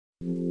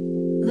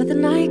Let the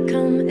night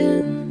come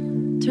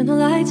in, turn the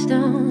lights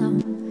down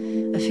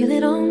low. I feel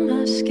it on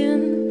my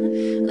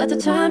skin, let the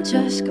time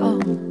just go.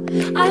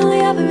 I only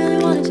ever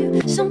really wanted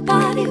you,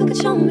 somebody who could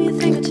show me a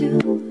thing or two.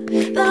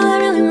 But all I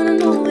really wanna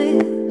know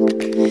is,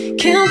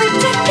 can we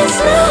take it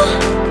slow?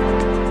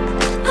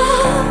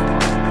 Oh,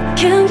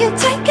 can you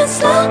take it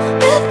slow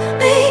with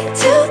me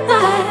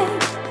tonight?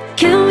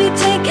 Can we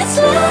take it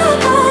slow?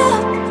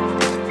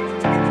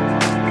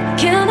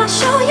 Can I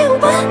show you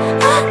what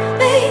I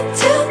mean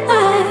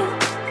tonight?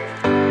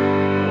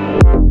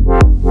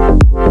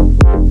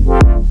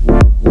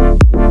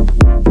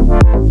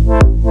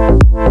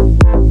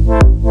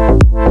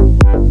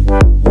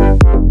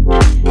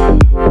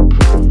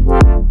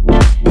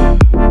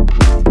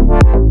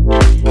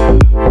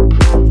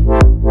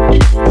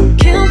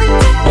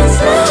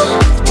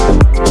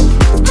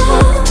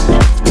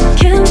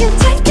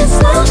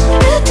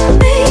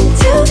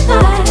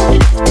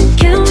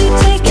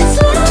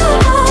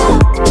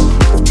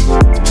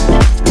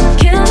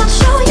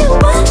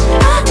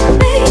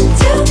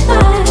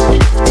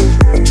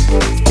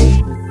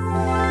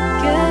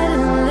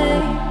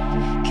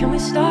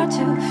 Start to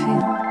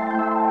feel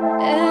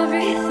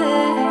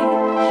everything.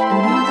 I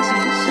need this to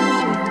feel so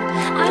good.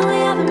 I only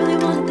ever really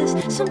wanted this,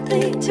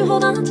 something to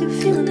hold on to,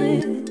 feeling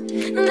it.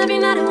 And every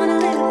night I wanna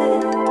live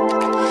it.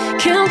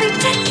 Can we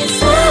take it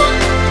slow?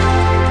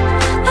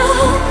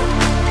 Oh,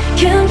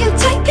 can you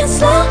take it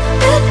slow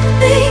with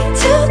me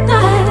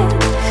tonight?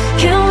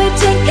 Can we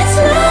take it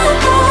slow?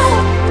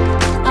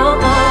 Oh,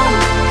 oh,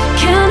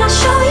 can I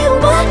show you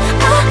what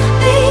I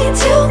need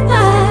tonight?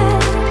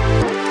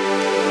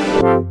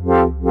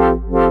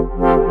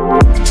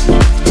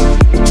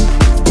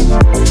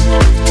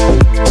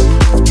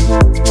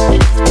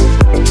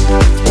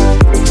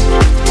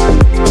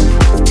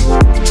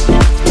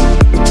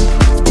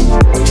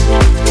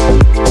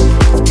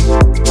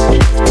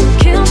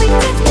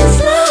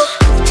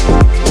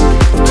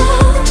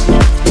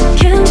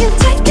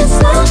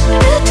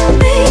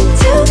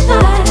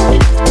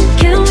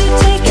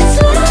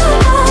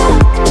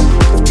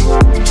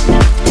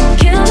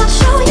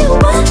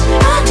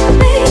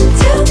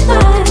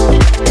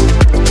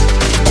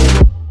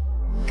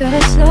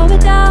 Gotta slow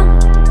it down,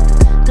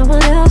 no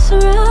one else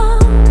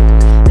around.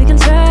 We can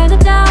turn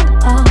it down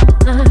all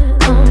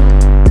night long.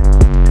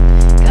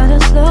 Gotta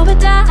slow it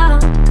down,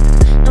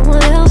 no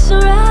one else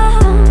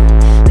around.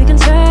 We can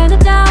turn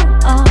it down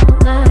all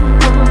night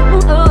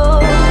long.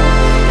 Oh,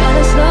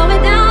 gotta slow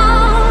it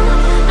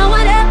down, no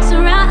one else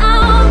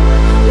around.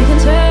 We can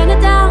turn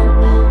it down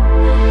all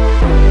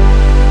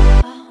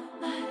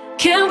night.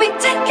 Can we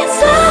take it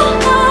slow?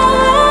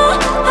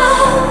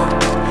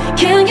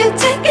 Can you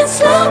take it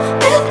slow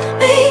with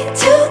me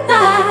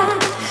tonight?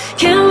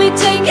 Can we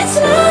take it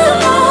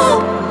slow?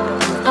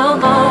 Oh,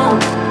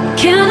 oh.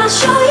 Can I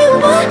show you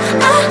what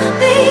I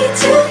think?